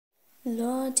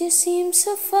Lord, you seem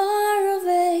so far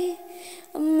away,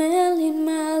 1,000,000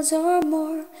 miles or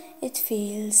more it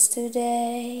feels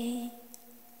today.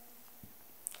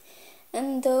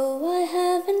 And though I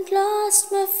haven't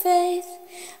lost my faith,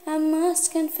 I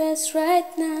must confess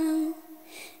right now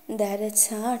that it's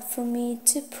hard for me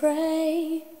to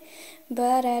pray.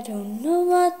 But I don't know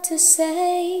what to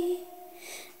say,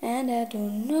 and I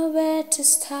don't know where to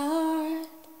start.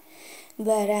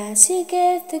 But as you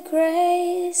gave the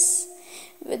grace,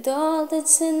 with all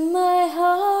that's in my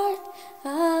heart,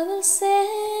 I will sing,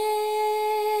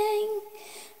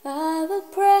 I will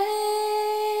praise.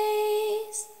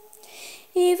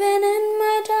 Even in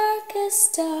my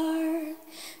darkest hour,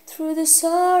 through the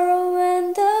sorrow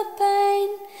and the pain,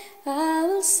 I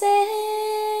will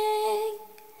sing,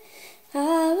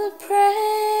 I will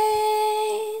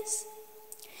praise.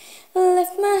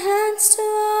 Lift my hands to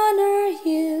honor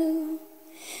you,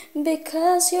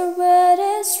 because your word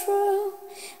is true.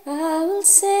 I will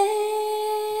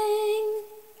sing.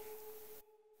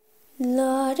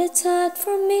 Lord, it's hard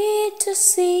for me to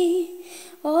see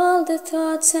all the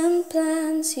thoughts and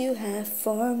plans you have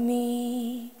for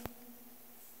me,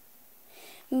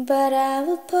 but I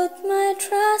will put my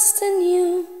trust in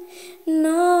you,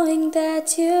 knowing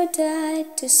that you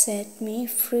died to set me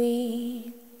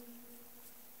free.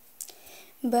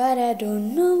 But I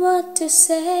don't know what to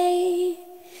say,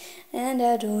 and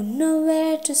I don't know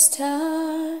where to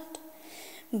start.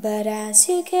 But as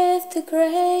you gave the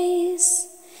grace,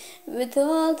 with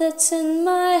all that's in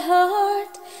my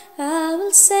heart, I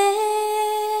will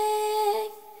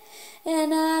sing,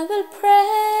 and I will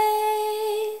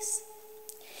praise.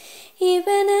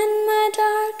 Even in my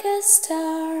darkest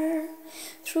hour,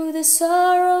 through the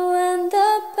sorrow and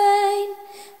the pain,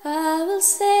 I will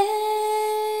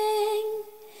sing,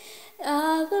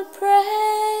 I will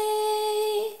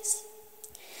praise.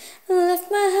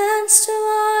 Lift my hands to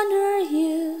honor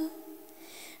you,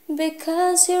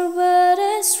 because your word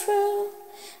is true.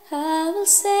 I will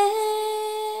sing.